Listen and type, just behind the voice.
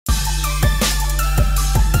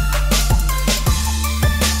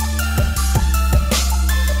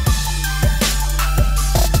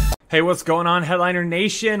Hey, what's going on, Headliner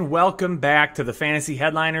Nation? Welcome back to the Fantasy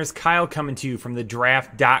Headliners. Kyle coming to you from the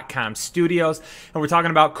Draft.com studios. And we're talking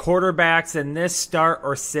about quarterbacks in this start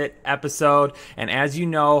or sit episode. And as you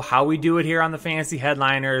know, how we do it here on the Fantasy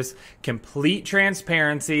Headliners, complete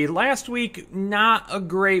transparency. Last week, not a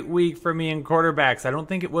great week for me in quarterbacks. I don't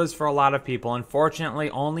think it was for a lot of people. Unfortunately,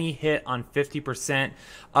 only hit on 50%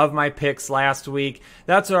 of my picks last week.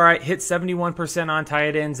 That's all right. Hit 71% on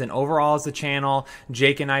tight ends. And overall as a channel,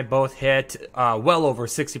 Jake and I both hit well over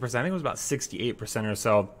 60%. I think it was about 68% or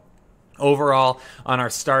so overall on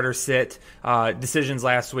our starter sit decisions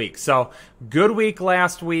last week. So good week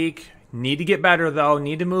last week. Need to get better, though.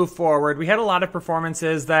 Need to move forward. We had a lot of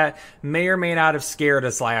performances that may or may not have scared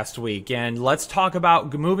us last week. And let's talk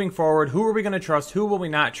about moving forward. Who are we going to trust? Who will we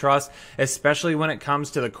not trust? Especially when it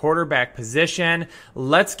comes to the quarterback position.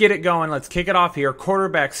 Let's get it going. Let's kick it off here.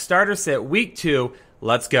 Quarterback starter sit week 2.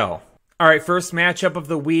 Let's go. All right, first matchup of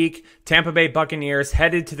the week, Tampa Bay Buccaneers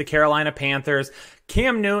headed to the Carolina Panthers.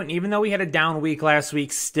 Cam Newton, even though we had a down week last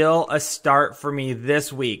week, still a start for me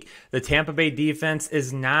this week. The Tampa Bay defense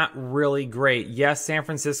is not really great. Yes, San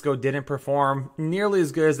Francisco didn't perform nearly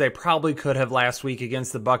as good as they probably could have last week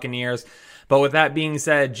against the Buccaneers. But with that being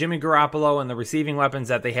said, Jimmy Garoppolo and the receiving weapons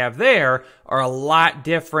that they have there are a lot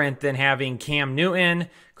different than having Cam Newton,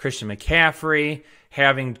 Christian McCaffrey,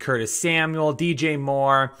 having Curtis Samuel, DJ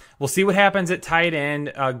Moore. We'll see what happens at tight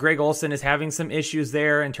end. Greg Olsen is having some issues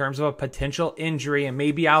there in terms of a potential injury and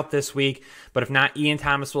may be out this week. But if not, Ian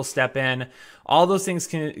Thomas will step in. All those things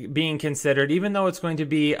being considered, even though it's going to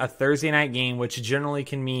be a Thursday night game, which generally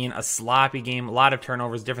can mean a sloppy game, a lot of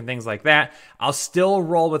turnovers, different things like that, I'll still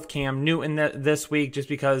roll with Cam Newton this week just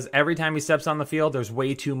because every time he steps on the field, there's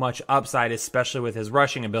way too much upside, especially with his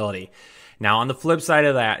rushing ability. Now, on the flip side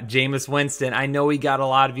of that, Jameis Winston, I know he got a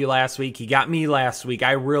lot of you last week. He got me last week.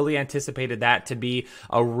 I really anticipated that to be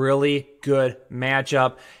a really good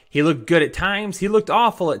matchup. He looked good at times. He looked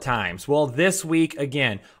awful at times. Well, this week,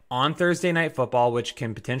 again, on Thursday Night Football, which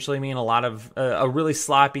can potentially mean a lot of a really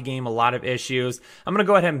sloppy game, a lot of issues. I'm going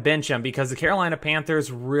to go ahead and bench him because the Carolina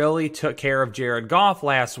Panthers really took care of Jared Goff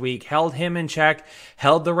last week, held him in check,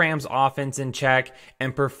 held the Rams offense in check,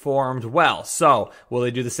 and performed well. So will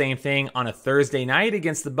they do the same thing on a Thursday night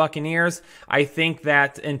against the Buccaneers? I think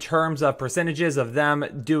that in terms of percentages of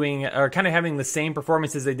them doing or kind of having the same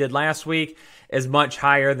performances they did last week is much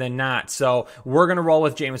higher than not. So we're going to roll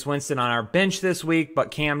with Jameis Winston on our bench this week,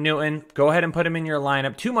 but Cam Newton, go ahead and put him in your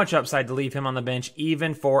lineup. Too much upside to leave him on the bench,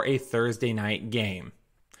 even for a Thursday night game.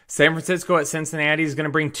 San Francisco at Cincinnati is going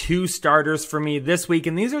to bring 2 starters for me this week,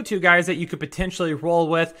 and these are 2 guys that you could potentially roll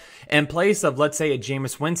with in place of, let's say, a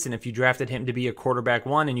Jameis Winston. If you drafted him to be a quarterback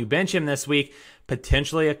 1 and you bench him this week,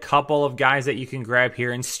 potentially a couple of guys that you can grab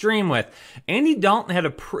here and stream with. Andy Dalton had a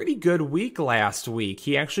pretty good week last week.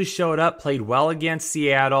 He actually showed up, played well against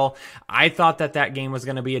Seattle. I thought that game was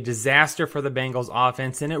going to be a disaster for the Bengals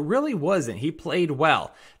offense, and it really wasn't. He played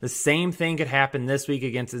well. The same thing could happen this week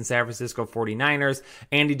against the San Francisco 49ers.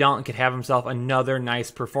 Andy Dalton could have himself another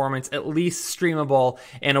nice performance, at least streamable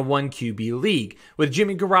in a 1 QB league. With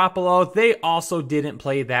Jimmy Garoppolo, they also didn't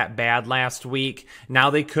play that bad last week. Now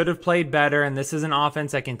they could have played better, and this is an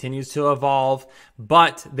offense that continues to evolve,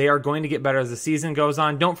 but they are going to get better as the season goes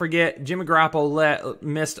on. Don't forget, Jimmy Garoppolo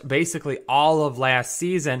missed basically all of last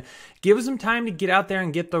season. Give him time to get out there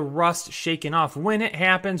and get the rust shaken off. When it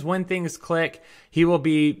happens, when things click, he will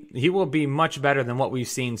be much better than what we've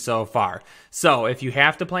seen so far. So if you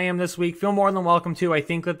have to play him this week, feel more than welcome to. I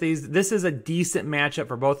think that this is a decent matchup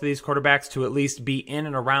for both of these quarterbacks to at least be in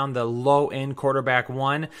and around the low-end quarterback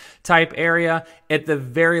 1 type area. At the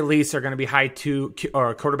very least, they're going to be high 2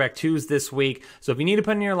 or quarterback 2s this week. So if you need to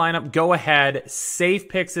put in your lineup, go ahead. Safe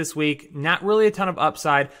picks this week. Not really a ton of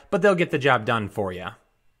upside, but they'll get the job done for you.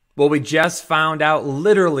 Well, we just found out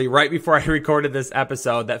literally right before I recorded this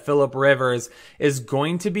episode that Phillip Rivers is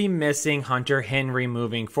going to be missing Hunter Henry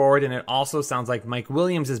moving forward, and it also sounds like Mike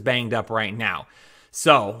Williams is banged up right now.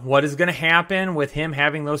 So what is going to happen with him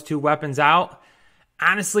having those 2 weapons out?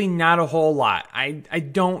 Honestly, not a whole lot. I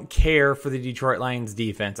don't care for the Detroit Lions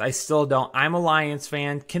defense. I still don't. I'm a Lions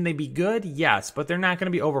fan. Can they be good? Yes, but they're not going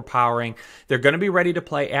to be overpowering. They're going to be ready to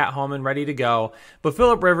play at home and ready to go. But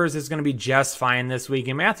Phillip Rivers is going to be just fine this week.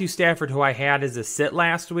 And Matthew Stafford, who I had as a sit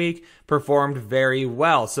last week, performed very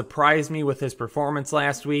well. Surprised me with his performance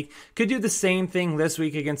last week. Could do the same thing this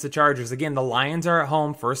week against the Chargers. Again, the Lions are at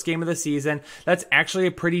home, first game of the season. That's actually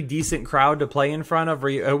a pretty decent crowd to play in front of,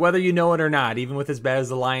 whether you know it or not, even with his bad bad as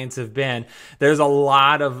the Lions have been, there's a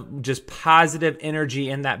lot of just positive energy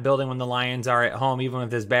in that building when the Lions are at home, even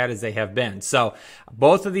with as bad as they have been. So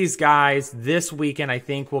both of these guys this weekend, I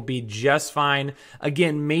think, will be just fine.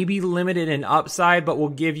 Again, maybe limited in upside, but will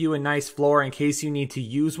give you a nice floor in case you need to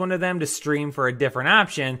use one of them to stream for a different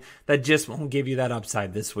option that just won't give you that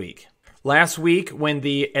upside this week. Last week, when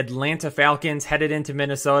the Atlanta Falcons headed into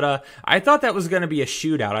Minnesota, I thought that was going to be a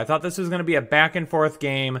shootout. I thought this was going to be a back-and-forth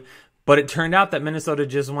game, but it turned out that Minnesota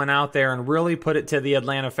just went out there and really put it to the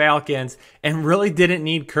Atlanta Falcons and really didn't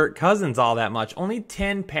need Kirk Cousins all that much. Only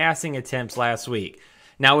 10 passing attempts last week.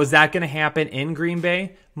 Now, is that going to happen in Green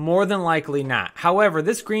Bay? More than likely not. However,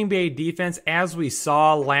 this Green Bay defense, as we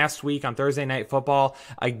saw last week on Thursday Night Football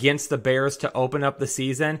against the Bears to open up the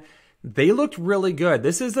season, they looked really good.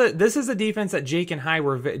 This is a defense that Jake and I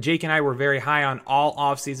were very high on all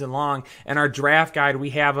offseason long. And our draft guide, we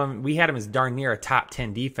had him as darn near a top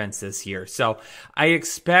 10 defense this year. So I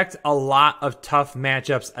expect a lot of tough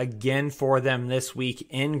matchups again for them this week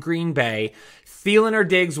in Green Bay. Thielen or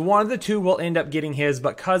Diggs, one of the two will end up getting his,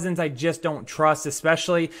 but Cousins I just don't trust,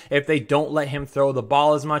 especially if they don't let him throw the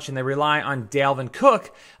ball as much and they rely on Dalvin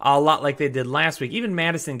Cook a lot like they did last week. Even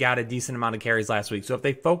Madison got a decent amount of carries last week. So if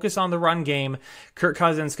they focus on the run game, Kirk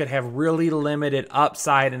Cousins could have really limited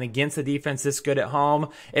upside, and against a defense this good at home,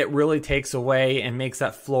 it really takes away and makes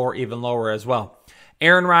that floor even lower as well.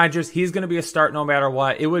 Aaron Rodgers, he's going to be a start no matter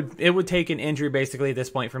what. It would take an injury basically at this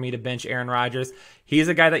point for me to bench Aaron Rodgers. He's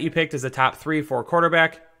a guy that you picked as a top 3-4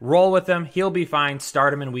 quarterback. Roll with him. He'll be fine.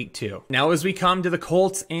 Start him in week 2. Now, as we come to the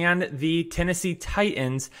Colts and the Tennessee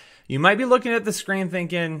Titans, you might be looking at the screen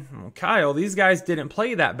thinking, well, Kyle, these guys didn't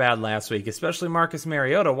play that bad last week, especially Marcus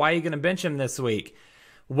Mariota. Why are you going to bench him this week?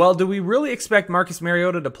 Well, do we really expect Marcus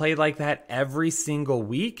Mariota to play like that every single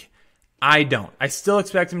week? I don't. I still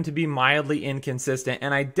expect him to be mildly inconsistent,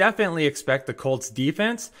 and I definitely expect the Colts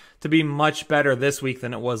defense to be much better this week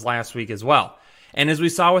than it was last week as well. And as we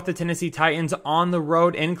saw with the Tennessee Titans on the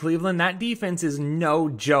road in Cleveland, that defense is no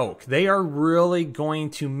joke. They are really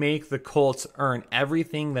going to make the Colts earn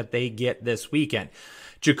everything that they get this weekend.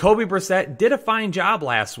 Jacoby Brissett did a fine job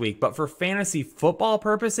last week, but for fantasy football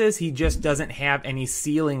purposes, he just doesn't have any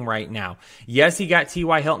ceiling right now. Yes, he got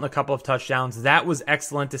T.Y. Hilton a couple of touchdowns. That was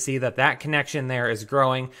excellent to see that connection there is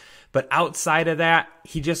growing. But outside of that,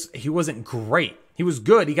 he wasn't great. He was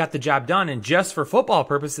good. He got the job done. And just for football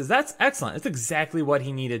purposes, that's excellent. That's exactly what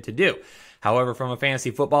he needed to do. However, from a fantasy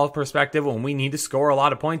football perspective, when we need to score a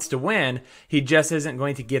lot of points to win, he just isn't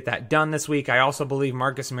going to get that done this week. I also believe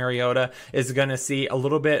Marcus Mariota is going to see a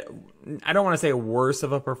little bit, I don't want to say worse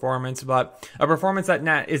of a performance, but a performance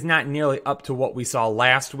that is not nearly up to what we saw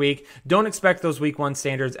last week. Don't expect those week 1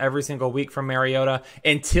 standards every single week from Mariota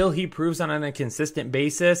until he proves on a consistent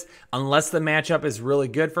basis. Unless the matchup is really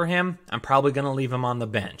good for him, I'm probably going to leave him on the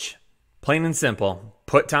bench. Plain and simple,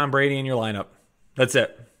 put Tom Brady in your lineup. That's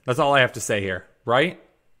it. That's all I have to say here, right?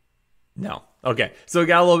 No. Okay, so we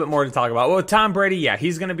got a little bit more to talk about. Well, Tom Brady, yeah,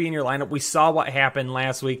 he's going to be in your lineup. We saw what happened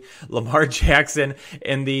last week. Lamar Jackson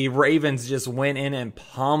and the Ravens just went in and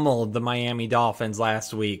pummeled the Miami Dolphins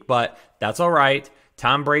last week, but that's all right.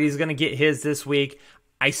 Tom Brady's going to get his this week.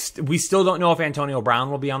 We still don't know if Antonio Brown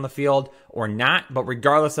will be on the field or not, but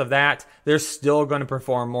regardless of that, they're still going to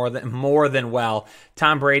perform more than well.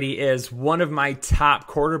 Tom Brady is one of my top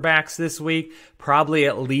quarterbacks this week, probably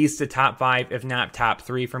at least a top 5, if not top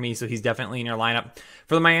 3 for me, so he's definitely in your lineup.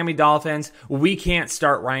 For the Miami Dolphins, we can't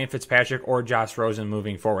start Ryan Fitzpatrick or Josh Rosen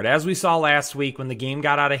moving forward. As we saw last week when the game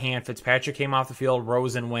got out of hand, Fitzpatrick came off the field,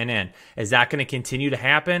 Rosen went in. Is that going to continue to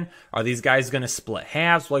happen? Are these guys going to split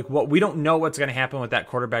halves? We don't know what's going to happen with that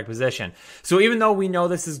quarterback position. So even though we know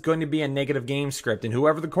this is going to be a negative game script and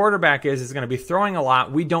whoever the quarterback is going to be throwing a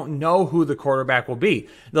lot, we don't know who the quarterback will be.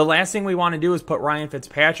 The last thing we want to do is put Ryan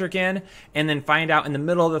Fitzpatrick in and then find out in the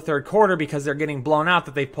middle of the third quarter because they're getting blown out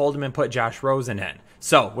that they pulled him and put Josh Rosen in.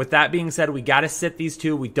 So with that being said, we got to sit these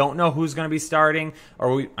two. We don't know who's going to be starting,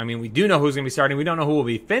 we do know who's going to be starting. We don't know who will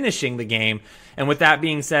be finishing the game. And with that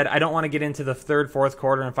being said, I don't want to get into the third, fourth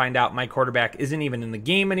quarter and find out my quarterback isn't even in the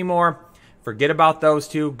game anymore. Forget about those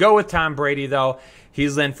two. Go with Tom Brady, though.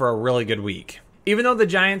 He's in for a really good week. Even though the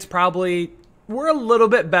Giants probably were a little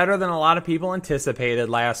bit better than a lot of people anticipated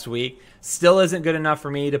last week, still isn't good enough for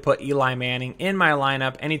me to put Eli Manning in my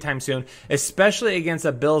lineup anytime soon, especially against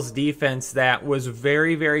a Bills defense that was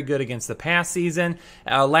very, very good against the last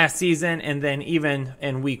season, and then even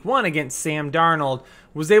in week 1 against Sam Darnold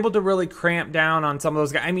was able to really cramp down on some of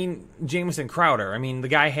those guys. I mean, Jamison Crowder. I mean, the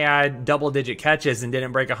guy had double-digit catches and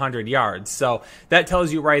didn't break 100 yards. So that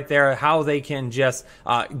tells you right there how they can just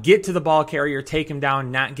get to the ball carrier, take him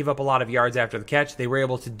down, not give up a lot of yards after the catch. They were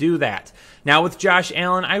able to do that. Now with Josh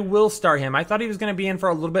Allen, I will start him. I thought he was going to be in for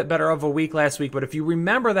a little bit better of a week last week, but if you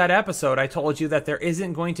remember that episode, I told you that there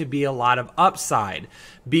isn't going to be a lot of upside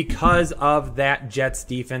because of that Jets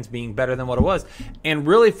defense being better than what it was. And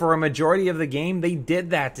really, for a majority of the game, they did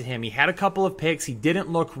that to him. He had a couple of picks. He didn't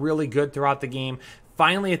look really good throughout the game.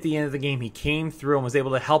 Finally, at the end of the game, he came through and was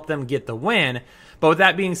able to help them get the win. But with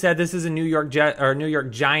that being said, this is a New York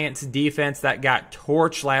Giants defense that got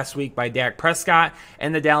torched last week by Dak Prescott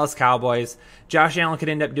and the Dallas Cowboys. Josh Allen could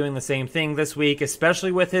end up doing the same thing this week,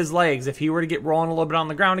 especially with his legs. If he were to get rolling a little bit on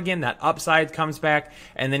the ground again, that upside comes back,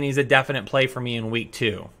 and then he's a definite play for me in week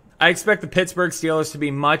 2. I expect the Pittsburgh Steelers to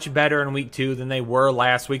be much better in week 2 than they were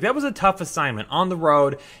last week. That was a tough assignment on the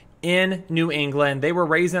road in New England. They were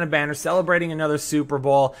raising a banner, celebrating another Super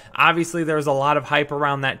Bowl. Obviously, there was a lot of hype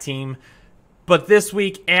around that team. But this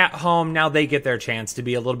week at home, now they get their chance to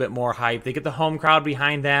be a little bit more hyped. They get the home crowd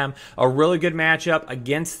behind them. A really good matchup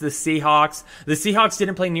against the Seahawks. The Seahawks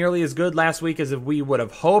didn't play nearly as good last week as we would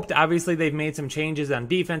have hoped. Obviously, they've made some changes on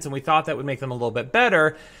defense, and we thought that would make them a little bit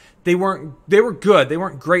better. They were good. They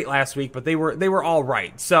weren't great last week, but they were all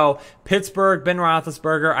right. So Pittsburgh, Ben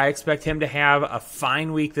Roethlisberger, I expect him to have a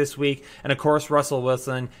fine week this week. And of course, Russell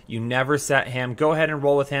Wilson, you never set him. Go ahead and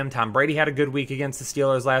roll with him. Tom Brady had a good week against the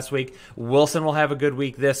Steelers last week. Wilson will have a good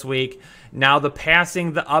week this week. Now the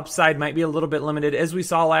passing, the upside might be a little bit limited. As we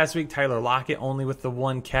saw last week, Tyler Lockett only with the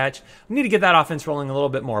one catch. We need to get that offense rolling a little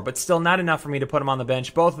bit more, but still not enough for me to put him on the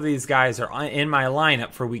bench. Both of these guys are in my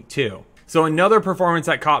lineup for week 2. So another performance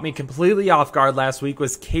that caught me completely off guard last week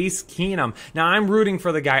was Case Keenum. Now, I'm rooting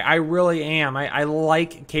for the guy. I really am. I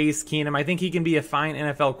like Case Keenum. I think he can be a fine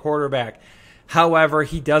NFL quarterback. However,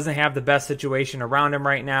 he doesn't have the best situation around him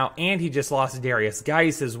right now, and he just lost Darius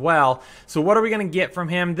Geis as well. So what are we going to get from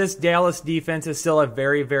him? This Dallas defense is still a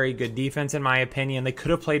very, very good defense in my opinion. They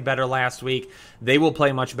could have played better last week. They will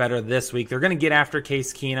play much better this week. They're going to get after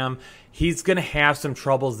Case Keenum. He's going to have some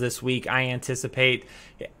troubles this week, I anticipate.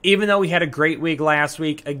 Even though he had a great week last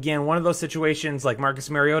week, again, one of those situations like Marcus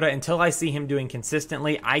Mariota, until I see him doing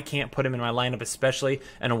consistently, I can't put him in my lineup, especially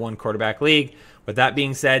in a one-quarterback league. With that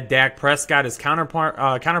being said, Dak Prescott, his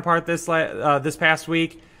counterpart this past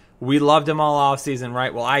week, we loved him all offseason,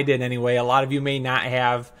 right? Well, I did anyway. A lot of you may not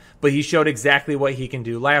have, but he showed exactly what he can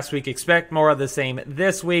do last week. Expect more of the same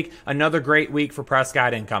this week. Another great week for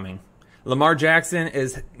Prescott incoming. Lamar Jackson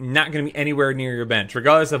is not going to be anywhere near your bench.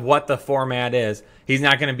 Regardless of what the format is, he's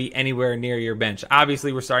not going to be anywhere near your bench.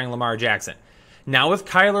 Obviously, we're starting Lamar Jackson. Now with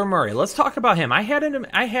Kyler Murray, let's talk about him. I had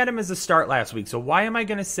him as a start last week, so why am I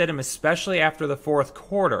going to sit him, especially after the fourth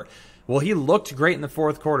quarter? Well, he looked great in the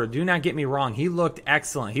fourth quarter. Do not get me wrong. He looked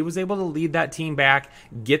excellent. He was able to lead that team back,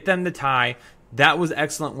 get them the tie. That was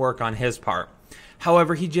excellent work on his part.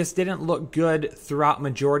 However, he just didn't look good throughout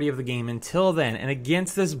majority of the game until then. And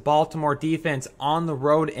against this Baltimore defense on the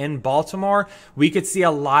road in Baltimore, we could see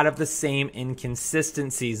a lot of the same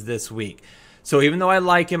inconsistencies this week. So even though I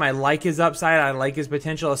like him, I like his upside, I like his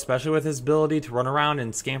potential, especially with his ability to run around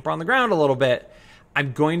and scamper on the ground a little bit,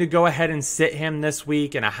 I'm going to go ahead and sit him this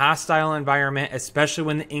week in a hostile environment, especially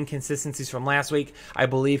when the inconsistencies from last week, I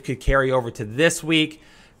believe, could carry over to this week.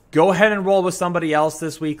 Go ahead and roll with somebody else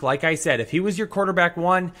this week. Like I said, if he was your quarterback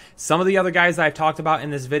one, some of the other guys I've talked about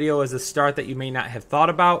in this video as a start that you may not have thought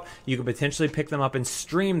about, you could potentially pick them up and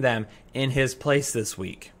stream them in his place this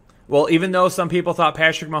week. Well, even though some people thought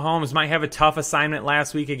Patrick Mahomes might have a tough assignment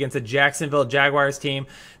last week against a Jacksonville Jaguars team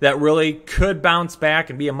that really could bounce back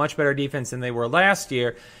and be a much better defense than they were last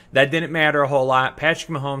year, that didn't matter a whole lot. Patrick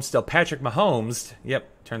Mahomes still Patrick Mahomes.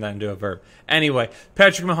 Yep, turn that into a verb. Anyway,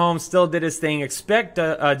 Patrick Mahomes still did his thing. Expect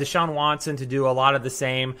Deshaun Watson to do a lot of the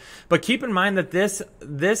same. But keep in mind that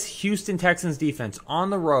this Houston Texans defense on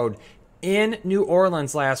the road in New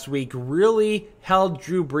Orleans last week really held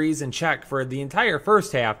Drew Brees in check for the entire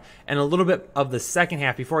first half and a little bit of the second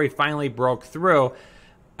half before he finally broke through.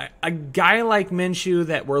 A guy like Minshew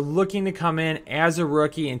that we're looking to come in as a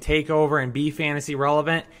rookie and take over and be fantasy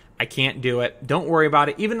relevant, I can't do it. Don't worry about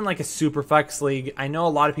it. Even in like a super flex league, I know a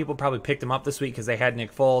lot of people probably picked him up this week because they had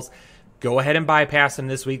Nick Foles. Go ahead and bypass him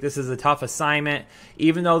this week. This is a tough assignment.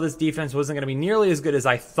 Even though this defense wasn't going to be nearly as good as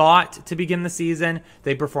I thought to begin the season,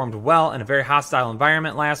 they performed well in a very hostile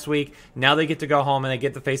environment last week. Now they get to go home and they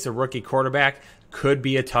get to face a rookie quarterback. Could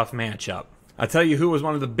be a tough matchup. I'll tell you who was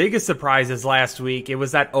one of the biggest surprises last week. It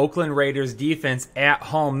was that Oakland Raiders defense at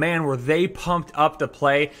home. Man, were they pumped up to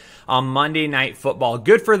play on Monday Night Football.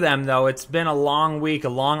 Good for them, though. It's been a long week, a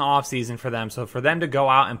long offseason for them. So for them to go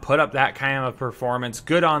out and put up that kind of a performance,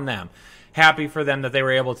 good on them. Happy for them that they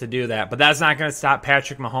were able to do that. But that's not going to stop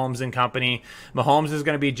Patrick Mahomes and company. Mahomes is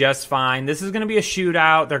going to be just fine. This is going to be a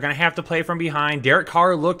shootout. They're going to have to play from behind. Derek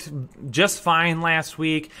Carr looked just fine last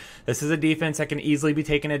week. This is a defense that can easily be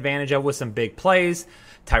taken advantage of with some big plays.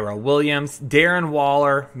 Tyrell Williams, Darren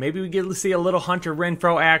Waller. Maybe we get to see a little Hunter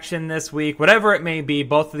Renfrow action this week. Whatever it may be,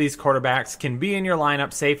 both of these quarterbacks can be in your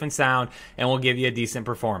lineup safe and sound and will give you a decent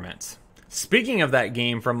performance. Speaking of that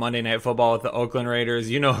game from Monday Night Football with the Oakland Raiders,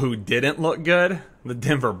 you know who didn't look good? The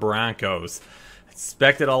Denver Broncos.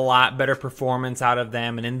 Expected a lot better performance out of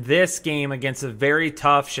them. And in this game against a very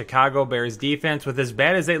tough Chicago Bears defense, with as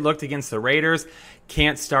bad as they looked against the Raiders,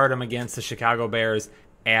 can't start them against the Chicago Bears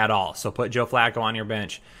at all. So put Joe Flacco on your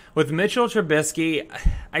bench. With Mitchell Trubisky,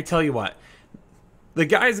 I tell you what, the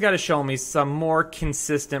guy's got to show me some more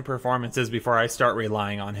consistent performances before I start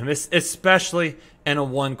relying on him, especially in a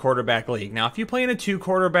one-quarterback league. Now, if you play in a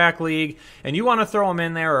two-quarterback league and you want to throw him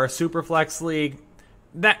in there, or a Superflex league,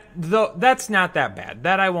 that's not that bad.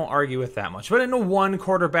 That I won't argue with that much. But in a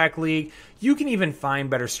one-quarterback league, you can even find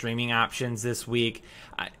better streaming options this week.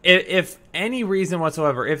 If any reason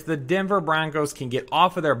whatsoever, if the Denver Broncos can get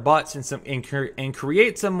off of their butts and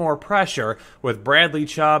create some more pressure with Bradley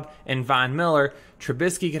Chubb and Von Miller,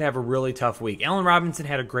 Trubisky could have a really tough week. Allen Robinson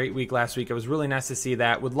had a great week last week. It was really nice to see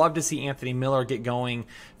that. Would love to see Anthony Miller get going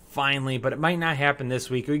finally, but it might not happen this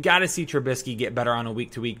week. We got to see Trubisky get better on a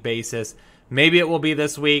week-to-week basis. Maybe it will be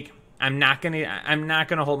this week. I'm not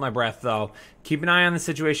gonna hold my breath though. Keep an eye on the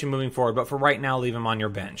situation moving forward, but for right now, leave him on your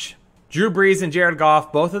bench. Drew Brees and Jared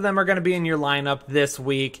Goff, both of them are going to be in your lineup this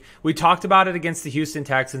week. We talked about it against the Houston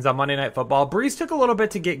Texans on Monday Night Football. Brees took a little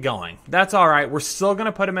bit to get going. That's all right. We're still going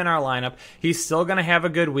to put him in our lineup. He's still going to have a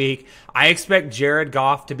good week. I expect Jared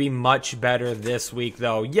Goff to be much better this week,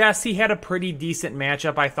 though. Yes, he had a pretty decent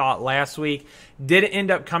matchup, I thought, last week. Didn't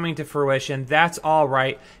end up coming to fruition. That's all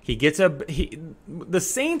right. He gets the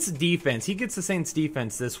Saints defense. He gets the Saints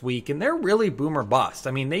defense this week, and they're really boom or bust.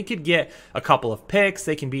 I mean, they could get a couple of picks.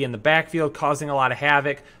 They can be in the backfield causing a lot of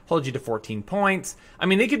havoc, hold you to 14 points. I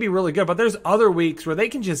mean, they could be really good, but there's other weeks where they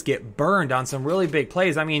can just get burned on some really big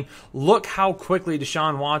plays. I mean, look how quickly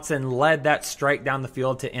Deshaun Watson led that strike down the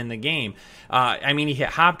field to end the game. I mean, he hit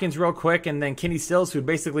Hopkins real quick, and then Kenny Stills, who'd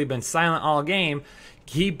basically been silent all game,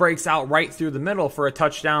 he breaks out right through the middle for a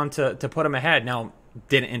touchdown to put him ahead. Now,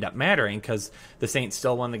 didn't end up mattering because the Saints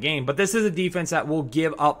still won the game. But this is a defense that will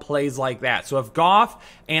give up plays like that. So if Goff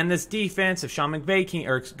and this defense, if Sean McVay can,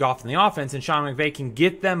 or Goff and the offense and Sean McVay can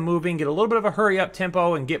get them moving, get a little bit of a hurry-up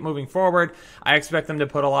tempo and get moving forward, I expect them to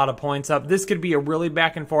put a lot of points up. This could be a really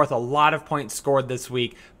back and forth, a lot of points scored this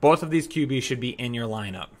week. Both of these QBs should be in your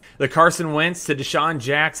lineup. The Carson Wentz to Deshaun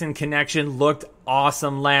Jackson connection looked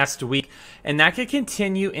awesome last week, and that could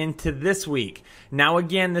continue into this week. Now,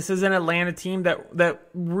 again, this is an Atlanta team that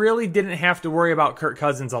really didn't have to worry about Kirk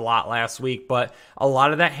Cousins a lot last week, but a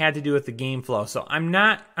lot of that had to do with the game flow. So I'm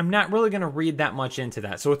not really going to read that much into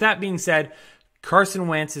that. So with that being said, Carson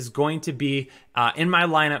Wentz is going to be in my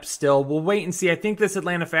lineup still. We'll wait and see. I think this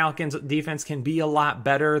Atlanta Falcons defense can be a lot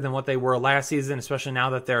better than what they were last season, especially now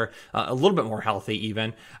that they're a little bit more healthy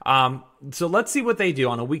even. So let's see what they do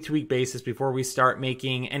on a week-to-week basis before we start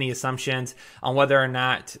making any assumptions on whether or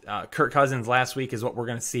not Kirk Cousins last week is what we're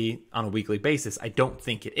going to see on a weekly basis. I don't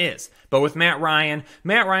think it is. But with Matt Ryan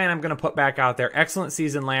I'm going to put back out there. Excellent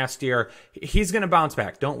season last year. He's going to bounce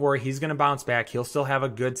back. Don't worry. He's going to bounce back. He'll still have a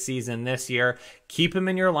good season this year. Keep him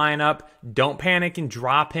in your lineup. Don't panic and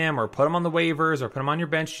drop him or put him on the waivers or put him on your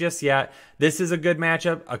bench just yet. This is a good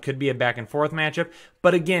matchup. It could be a back and forth matchup.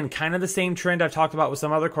 But again, kind of the same trend I've talked about with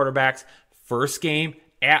some other quarterbacks. First game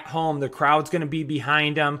at home, the crowd's going to be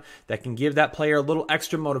behind them. That can give that player a little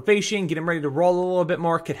extra motivation, get him ready to roll a little bit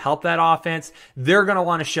more, could help that offense. They're going to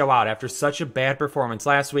want to show out after such a bad performance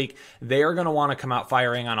last week. They are going to want to come out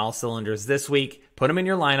firing on all cylinders this week. Put them in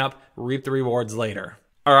your lineup, reap the rewards later.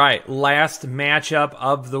 All right, last matchup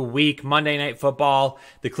of the week, Monday Night Football.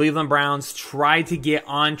 The Cleveland Browns tried to get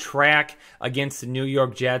on track against the New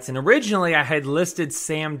York Jets, and originally I had listed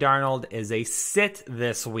Sam Darnold as a sit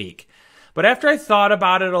this week. But after I thought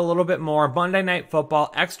about it a little bit more, Monday Night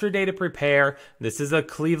Football, extra day to prepare. This is a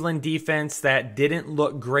Cleveland defense that didn't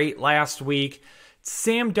look great last week.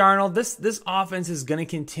 Sam Darnold, this offense is going to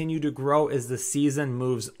continue to grow as the season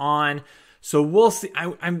moves on. So we'll see.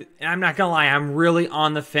 I'm not going to lie. I'm really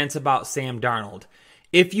on the fence about Sam Darnold.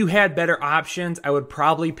 If you had better options, I would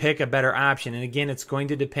probably pick a better option. And again, it's going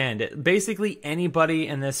to depend. Basically, anybody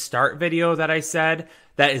in this start video that I said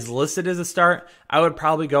that is listed as a start, I would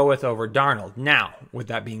probably go with over Darnold. Now, with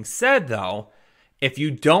that being said, though, if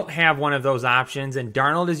you don't have one of those options and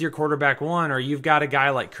Darnold is your quarterback one, or you've got a guy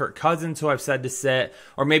like Kirk Cousins who I've said to sit,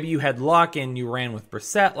 or maybe you had luck and you ran with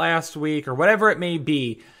Brissett last week, or whatever it may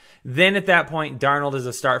be, then at that point, Darnold is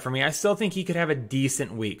a start for me. I still think he could have a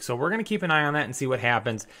decent week. So we're going to keep an eye on that and see what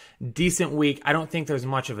happens. Decent week. I don't think there's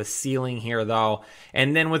much of a ceiling here, though.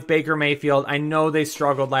 And then with Baker Mayfield, I know they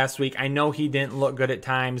struggled last week. I know he didn't look good at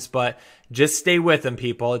times, but just stay with him,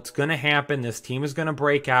 people. It's going to happen. This team is going to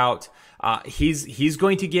break out. He's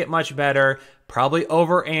going to get much better. Probably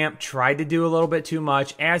overamped, tried to do a little bit too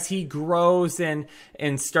much. As he grows and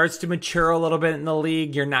starts to mature a little bit in the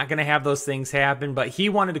league, you're not going to have those things happen. But he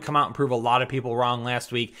wanted to come out and prove a lot of people wrong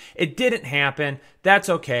last week. It didn't happen. That's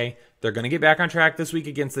okay. They're going to get back on track this week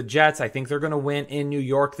against the Jets. I think they're going to win in New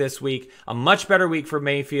York this week. A much better week for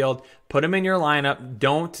Mayfield. Put him in your lineup.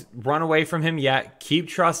 Don't run away from him yet. Keep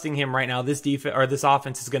trusting him right now. This defense or this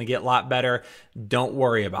offense is going to get a lot better. Don't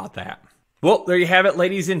worry about that. Well, there you have it,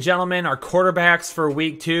 ladies and gentlemen, our quarterbacks for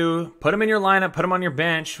week 2. Put them in your lineup, put them on your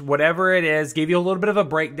bench, whatever it is. Gave you a little bit of a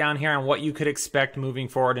breakdown here on what you could expect moving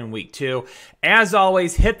forward in week 2. As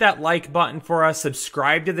always, hit that like button for us.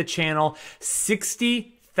 Subscribe to the channel.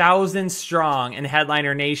 60,000 strong in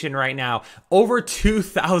Headliner Nation right now. Over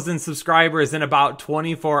 2,000 subscribers in about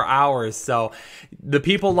 24 hours. So the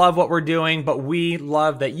people love what we're doing, but we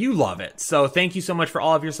love that you love it. So thank you so much for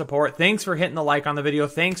all of your support. Thanks for hitting the like on the video.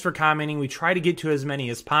 Thanks for commenting. We try to get to as many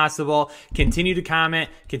as possible. Continue to comment.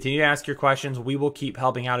 Continue to ask your questions. We will keep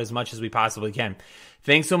helping out as much as we possibly can.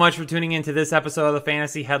 Thanks so much for tuning into this episode of the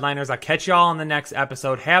Fantasy Headliners. I'll catch y'all on the next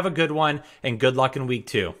episode. Have a good one and good luck in week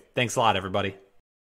 2. Thanks a lot, everybody.